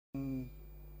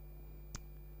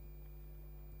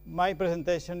my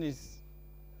presentation is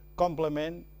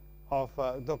complement of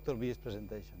Dr. B's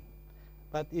presentation,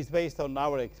 but it's based on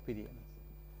our experience.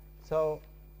 So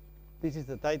this is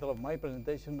the title of my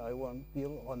presentation. I won't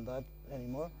deal on that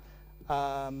anymore.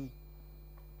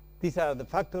 These are the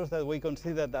factors that we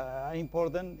consider that are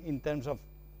important in terms of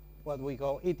what we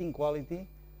call eating quality,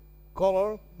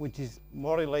 color, which is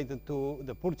more related to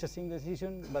the purchasing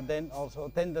decision, but then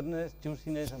also tenderness,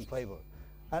 juiciness, and flavor.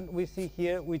 And we see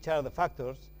here which are the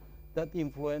factors that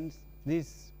influence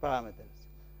these parameters.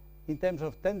 In terms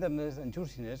of tenderness and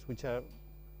juiciness, which are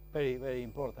very, very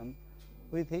important,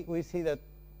 we see that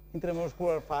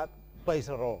intramuscular fat plays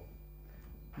a role.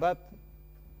 But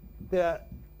there are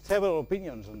several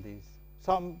opinions on this.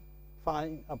 Some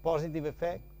find a positive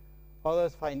effect,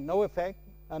 others find no effect,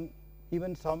 and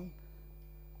even some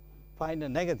find a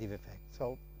negative effect.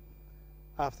 So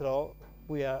after all,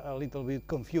 we are a little bit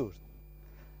confused.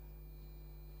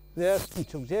 There are some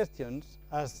suggestions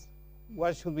as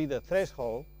what should be the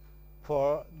threshold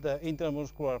for the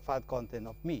intramuscular fat content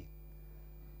of meat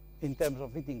in terms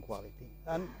of eating quality.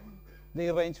 And they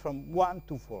range from 1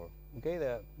 to 4. Okay,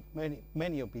 there are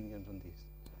many opinions on this.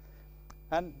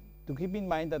 And to keep in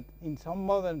mind that in some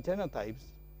modern genotypes,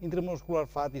 intramuscular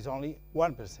fat is only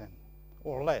 1%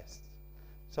 or less.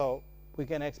 So we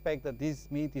can expect that this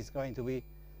meat is going to be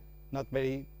not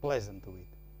very pleasant to eat.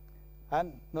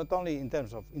 And not only in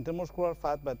terms of intramuscular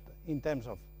fat, but in terms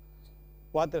of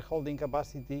water holding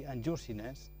capacity and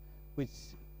juiciness, which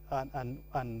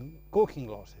and cooking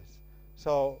losses.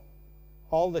 So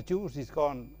all the juice is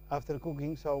gone after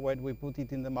cooking, so when we put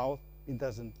it in the mouth, it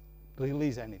doesn't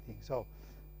release anything. So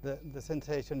the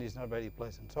sensation is not very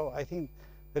pleasant. So I think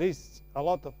there is a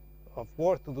lot of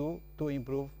work to do to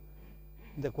improve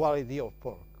the quality of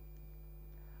pork.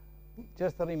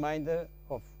 Just a reminder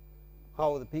of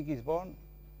how the pig is born.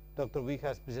 Dr. V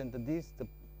has presented this. The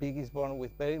pig is born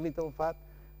with very little fat,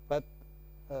 but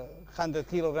 100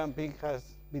 kilogram pig has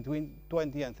between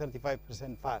 20 and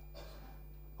 35% fat,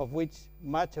 of which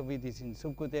much of it is in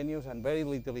subcutaneous and very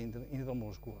little in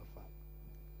intramuscular fat.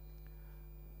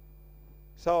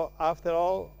 So after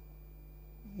all,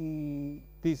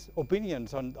 these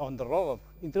opinions on the role of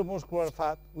intramuscular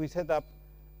fat, we set up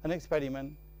an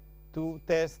experiment to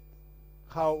test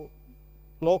how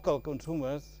local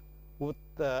consumers would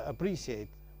appreciate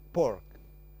pork.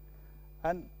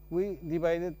 And we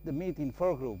divided the meat in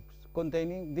 4 groups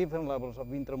containing different levels of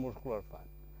intramuscular fat.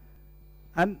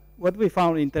 And what we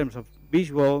found in terms of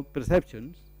visual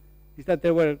perceptions is that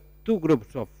there were 2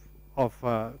 groups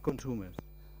of consumers.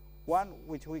 One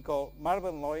which we call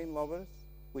marble loin lovers,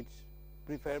 which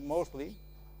prefer mostly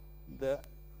the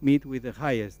meat with the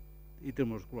highest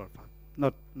intramuscular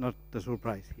fat, not the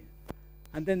surprise here.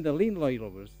 And then the Linoleic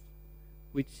lovers,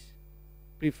 which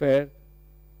prefer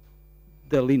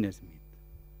the leanest meat.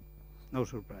 No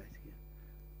surprise here.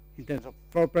 In terms of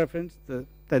for preference, the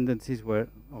tendencies were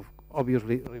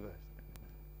obviously reversed.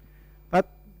 But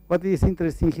what is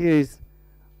interesting here is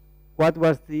what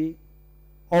was the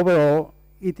overall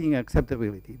eating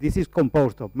acceptability. This is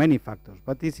composed of many factors,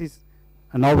 but this is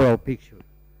an overall picture.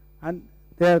 And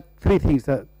there are 3 things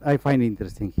that I find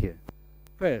interesting here.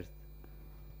 First,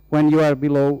 when you are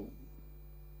below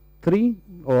 3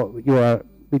 or you are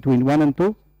between 1 and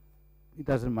 2, it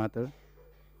doesn't matter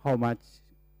how much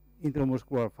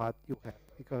intramuscular fat you have,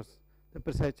 because the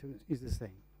perception is the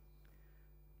same.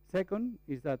 Second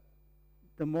is that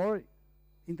the more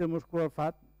intramuscular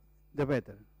fat, the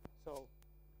better. So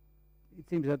it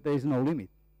seems that there is no limit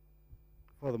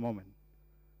for the moment.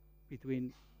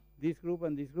 Between this group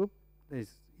and this group, there is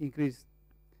increased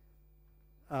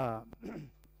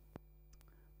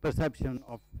perception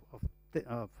of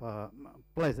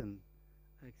pleasant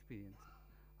experience.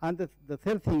 And the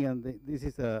third thing, and this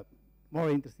is more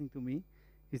interesting to me,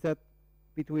 is that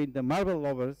between the marble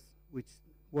lovers, which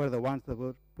were the ones that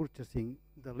were purchasing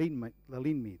the lean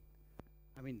meat,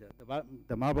 I mean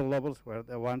the marble lovers were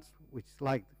the ones which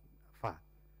liked fat,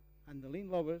 and the lean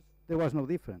lovers, there was no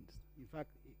difference. In fact,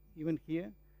 even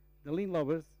here, the lean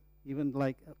lovers even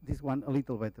like this one a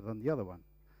little better than the other one.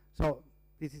 So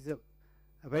this is a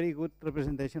very good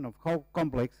representation of how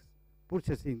complex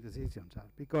purchasing decisions are,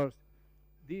 because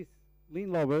these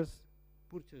lean lovers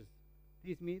purchase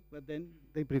this meat, but then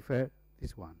they prefer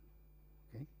this one.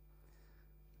 Okay.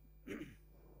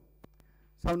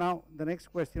 So now the next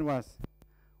question was,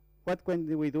 what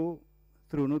can we do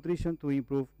through nutrition to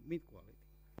improve meat quality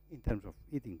in terms of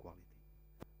eating quality,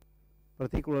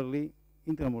 particularly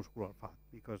intramuscular fat,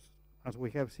 because as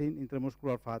we have seen,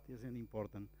 intramuscular fat is an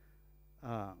important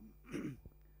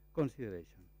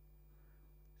consideration.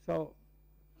 So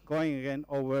going again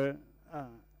over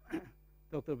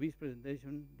Dr. B's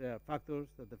presentation, there are factors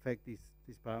that affect this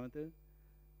parameter.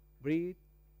 Breed,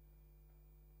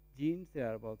 genes,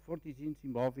 there are about 40 genes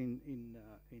involved in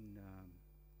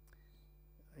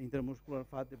intramuscular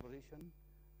fat deposition.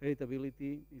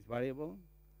 Heritability is variable.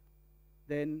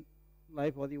 Then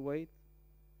live body weight.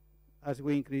 As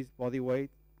we increase body weight,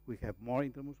 we have more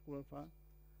intramuscular fat.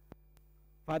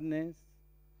 Fatness,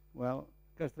 well,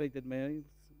 castrated males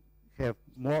have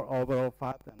more overall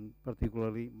fat and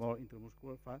particularly more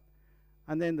intramuscular fat.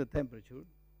 And then the temperature.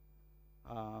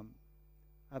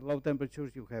 At low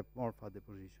temperatures, you have more fat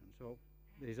deposition. So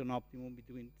there is an optimum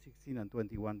between 16 and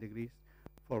 21 degrees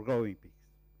for growing pigs.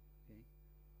 Okay.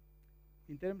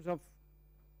 In terms of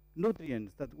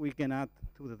nutrients that we can add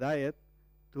to the diet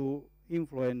to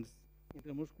influence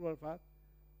intramuscular fat,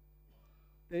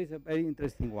 there is a very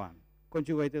interesting one.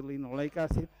 Conjugated linoleic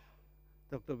acid.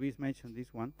 Dr. Bies mentioned this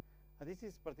one. And this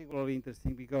is particularly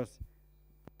interesting because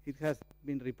it has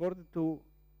been reported to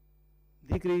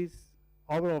decrease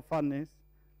overall fatness,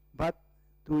 but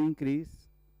to increase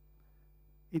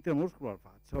intramuscular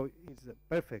fat. So it's a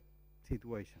perfect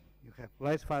situation. You have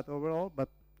less fat overall, but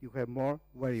you have more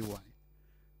very wide.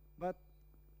 But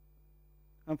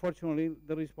unfortunately,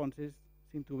 the responses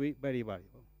seem to be very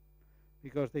variable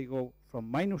because they go from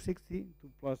minus 60 to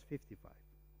plus 55.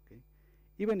 Okay?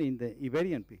 Even in the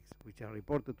Iberian pigs, which are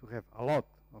reported to have a lot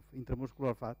of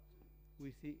intramuscular fat,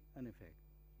 we see an effect.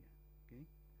 Yeah, okay?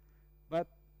 But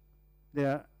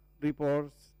there are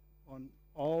reports on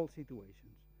all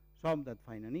situations. Some that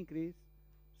find an increase,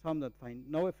 some that find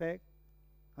no effect,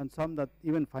 and some that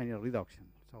even find a reduction.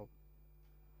 So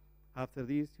after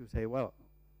this, you say, well,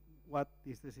 what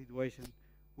is the situation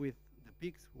with the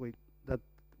pigs that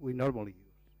we normally use?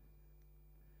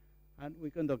 And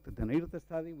we conducted an IRTA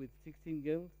study with 16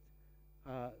 girls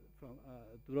from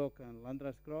Duroc and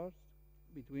Landras cross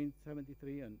between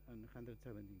 73 and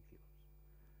 117 kilos.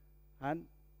 And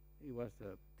it was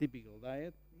a typical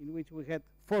diet in which we had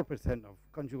 4% of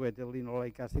conjugated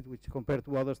linoleic acid, which compared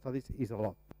to other studies is a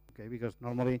lot, okay? Because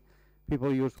normally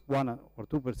people use 1 or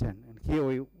 2%, and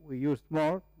here we used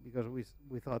more because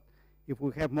we thought if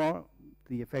we have more,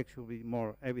 the effect should be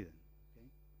more evident. Okay?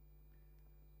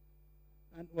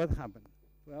 And what happened?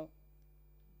 Well,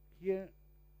 here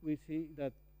we see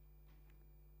that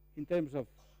in terms of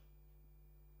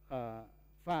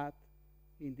fat,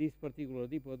 in this particular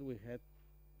depot, we had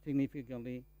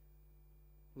significantly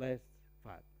less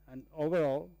fat. And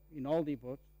overall, in all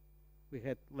depots, we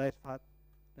had less fat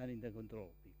than in the control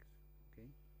pigs. Okay?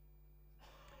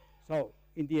 So,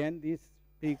 in the end, these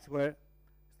pigs were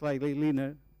slightly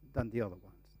leaner than the other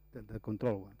ones, than the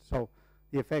control ones. So,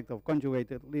 the effect of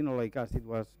conjugated linoleic acid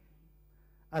was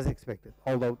as expected,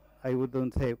 although I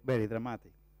wouldn't say very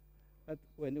dramatic. But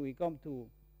when we come to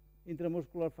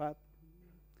intramuscular fat,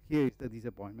 here is the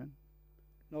disappointment.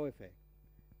 No effect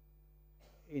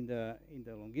in the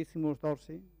longissimus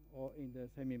dorsi or in the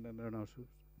semimembranosus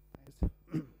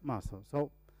muscle. So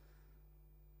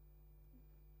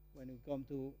when we come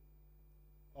to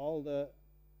all the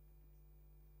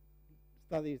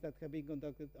studies that have been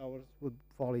conducted, ours would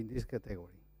fall in this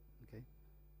category. Okay.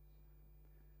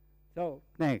 So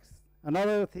next,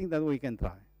 another thing that we can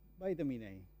try, vitamin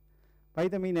A.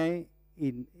 Vitamin A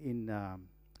in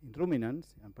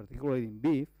ruminants, and particularly in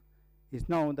beef, is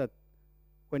known that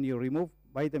when you remove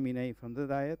vitamin A from the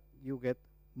diet, you get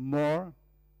more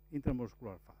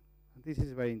intramuscular fat. And this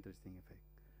is a very interesting effect.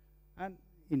 And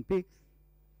in pigs,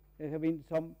 there have been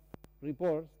some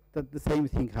reports that the same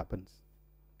thing happens.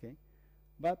 Okay?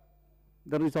 But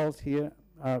the results here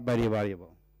are very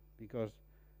variable because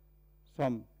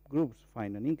some groups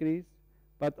find an increase,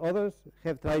 but others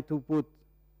have tried to put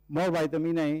more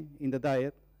vitamin A in the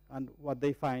diet, and what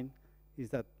they find is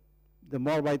that the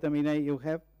more vitamin A you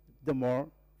have, the more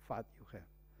fat you have.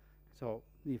 So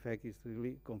the effect is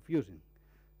really confusing.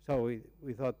 So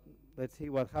we thought, let's see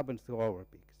what happens to our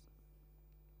pigs.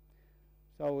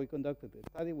 So we conducted a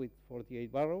study with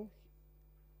 48 barrows,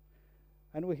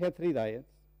 and we had 3 diets.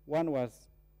 One was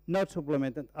not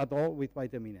supplemented at all with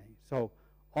vitamin A. So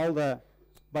all the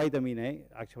vitamin A,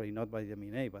 actually not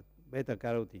vitamin A, but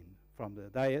beta-carotene from the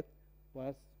diet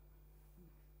was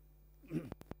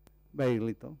very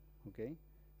little, okay?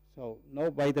 So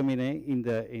no vitamin A in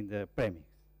the premix,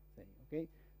 okay?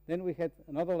 Then we had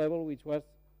another level which was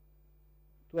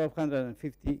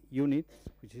 1,250 units,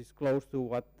 which is close to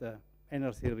what the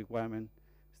NRC requirement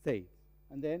states.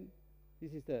 And then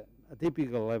this is a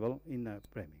typical level in a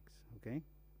premix, okay?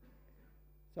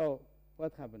 So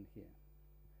what happened here?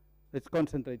 Let's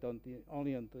concentrate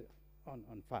only on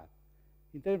fat.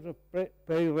 In terms of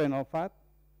perirenal fat,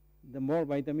 the more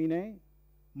vitamin A,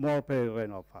 more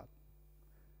perirenal fat.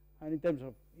 And in terms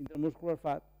of intramuscular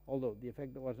fat, although the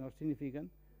effect was not significant,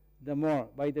 the more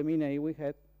vitamin A we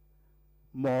had,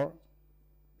 more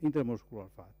intramuscular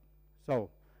fat. So,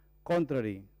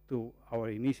 contrary to our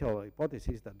initial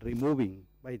hypothesis that removing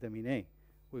vitamin A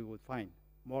we would find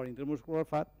more intramuscular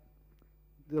fat,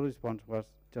 the response was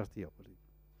just the opposite.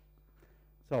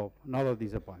 So, another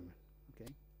disappointment.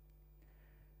 Okay.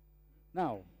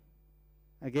 Now,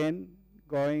 again,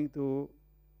 going to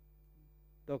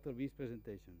Dr. B's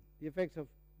presentation, the effects of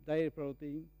dietary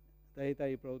protein,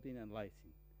 and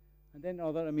lysine, and then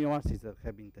other amino acids that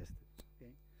have been tested.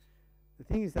 Okay. The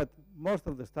thing is that most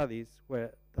of the studies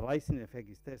where the lysine effect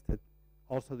is tested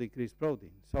also decrease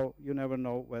protein, so you never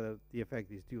know whether the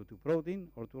effect is due to protein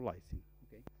or to lysine.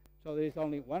 Okay. So there is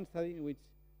only one study in which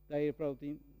dietary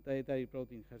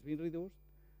protein has been reduced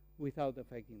without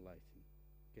affecting lysine.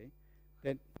 Okay.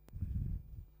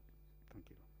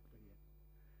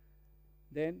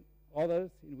 Then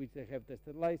others in which they have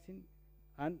tested lysine,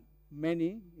 and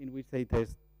many in which they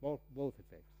test both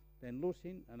effects, then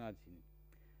leucine and arginine.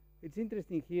 It's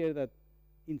interesting here that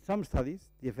in some studies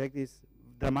the effect is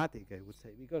dramatic, I would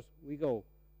say, because we go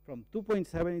from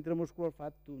 2.7 intramuscular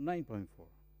fat to 9.4,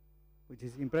 which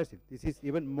is impressive. This is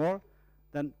even more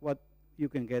than what you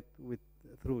can get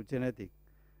through genetic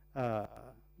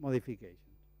modifications.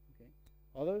 Okay.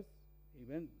 Others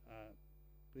even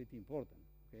pretty important.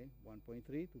 Okay,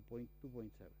 1.3 to 2.7.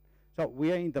 So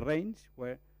we are in the range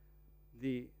where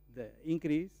the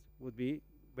increase would be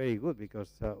very good, because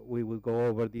we will go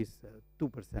over this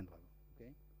 2% level.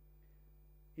 Okay.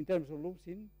 In terms of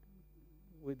leucine,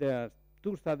 there are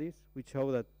two studies which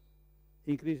show that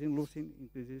increasing leucine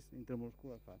increases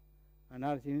intramuscular fat. And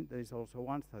arginine, there is also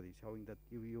one study showing that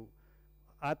if you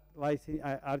add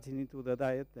arginine to the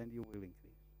diet, then you will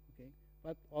increase. Okay.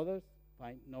 But others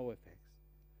find no effects.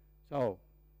 So,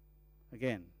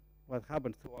 again, what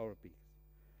happens to our pigs?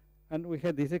 And we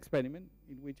had this experiment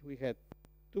in which we had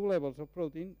 2 levels of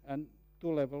protein and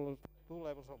 2 levels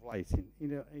of lysine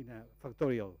in a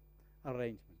factorial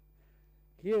arrangement.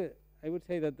 Here, I would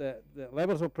say that the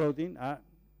levels of protein are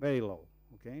very low.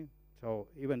 Okay, so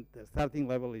even the starting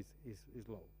level is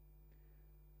low.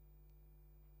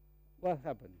 What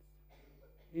happens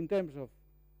in terms of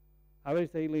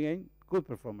average daily gain? Good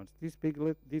performance. These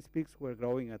pigs were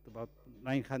growing at about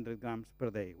 900 grams per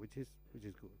day, which is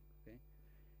good. Okay.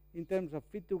 In terms of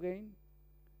fit to gain,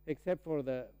 except for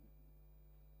the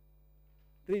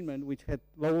treatment which had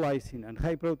low lysine and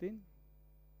high protein,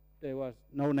 there was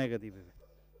no negative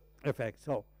effect.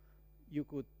 So you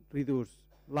could reduce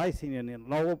lysine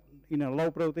in a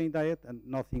low protein diet and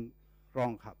nothing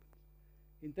wrong happens.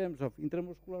 In terms of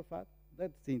intramuscular fat,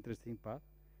 that's the interesting part.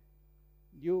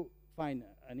 You find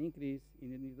an increase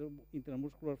in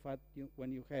intramuscular fat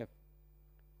when you have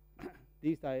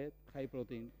this diet, high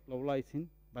protein, low lysine,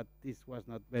 but this was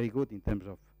not very good in terms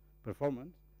of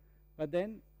performance. But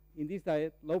then in this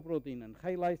diet, low protein and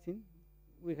high lysine,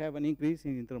 we have an increase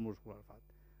in intramuscular fat.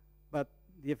 But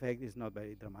the effect is not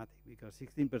very dramatic, because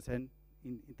 16%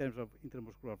 in terms of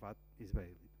intramuscular fat is very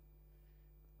little.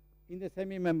 In the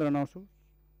semimembranosus,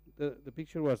 the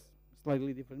picture was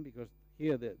slightly different, because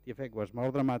here the effect was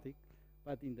more dramatic,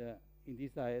 but in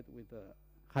this diet with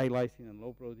high lysine and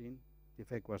low protein, the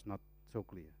effect was not so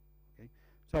clear. Okay,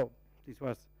 so this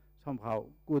was somehow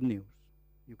good news.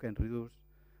 You can reduce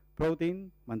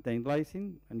protein, maintain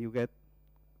lysine, and you get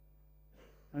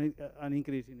an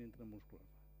increase in intramuscular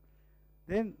fat.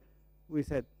 Then we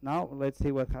said, now let's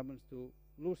see what happens to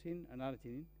leucine and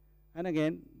arginine, and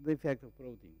again the effect of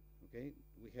protein. Okay,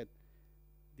 we had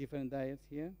different diets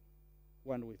here,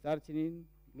 one with arginine,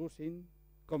 leucine,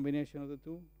 combination of the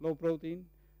two, low protein,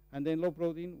 and then low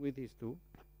protein with these two,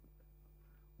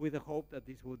 with the hope that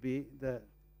this would be the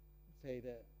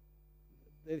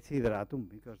desideratum,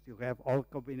 because you have all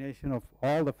combination of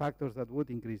all the factors that would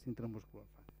increase intramuscular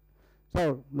fat.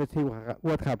 So let's see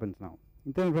what happens now.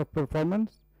 In terms of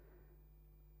performance,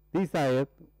 this diet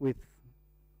with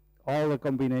all the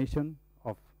combination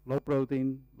of low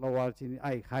protein, low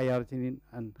arginine, high arginine,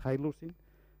 and high leucine,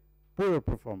 poor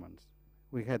performance.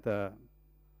 We had an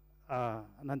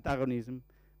antagonism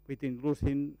between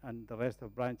leucine and the rest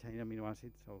of branched-chain amino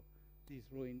acids, so this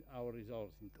ruined our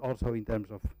results, also in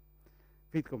terms of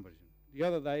feed conversion. The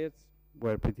other diets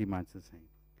were pretty much the same.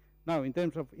 Now, in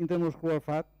terms of intramuscular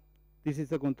fat, this is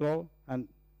the control, and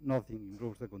nothing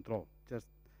improves the control. Just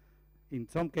in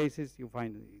some cases, you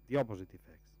find the opposite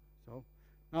effects. So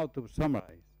now to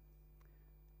summarize,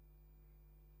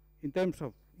 in terms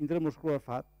of intramuscular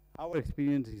fat, our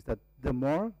experience is that the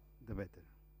more, the better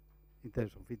in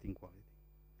terms of eating quality.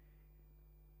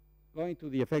 Going to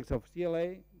the effects of CLA,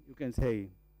 you can say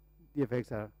the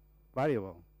effects are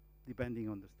variable depending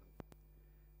on the study.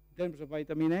 In terms of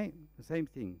vitamin A, the same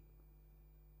thing.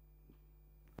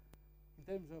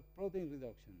 In terms of protein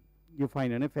reduction, you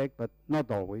find an effect, but not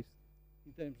always.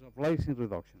 In terms of lysine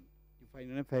reduction, you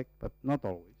find an effect, but not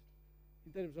always.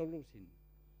 In terms of leucine,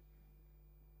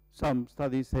 some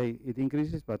studies say it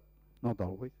increases, but not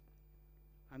always.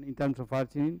 And in terms of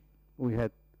arginine, we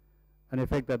had an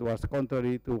effect that was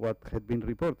contrary to what had been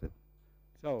reported.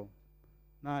 So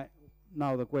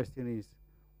now the question is,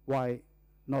 why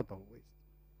not always?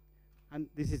 And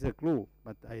this is a clue,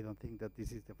 but I don't think that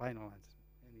this is the final answer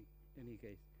in any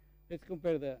case. Let's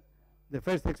compare the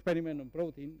first experiment on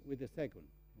protein with the second,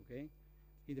 okay?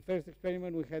 In the first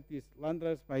experiment, we had this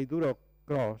Landras by Duro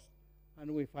cross,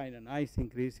 and we find a nice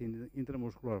increase in the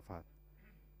intramuscular fat.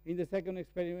 In the second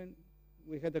experiment,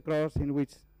 we had a cross in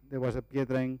which there was a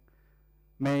Pietrain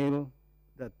male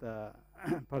that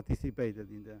participated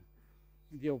in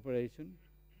the operation,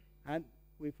 and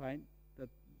we find that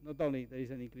not only there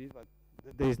is an increase, but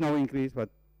there is no increase, but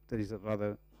there is a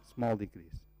rather small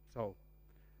decrease. So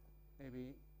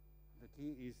maybe the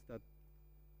key is that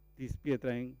this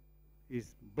Pietrain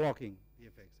is blocking the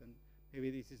effects, and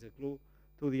maybe this is a clue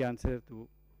to the answer to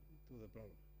the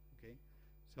problem. Okay,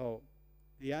 so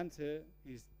the answer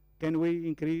is, can we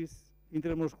increase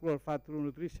intramuscular fat through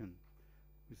nutrition?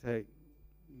 We say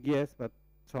yes, but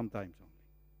sometimes only.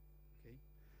 Okay,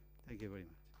 thank you very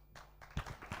much.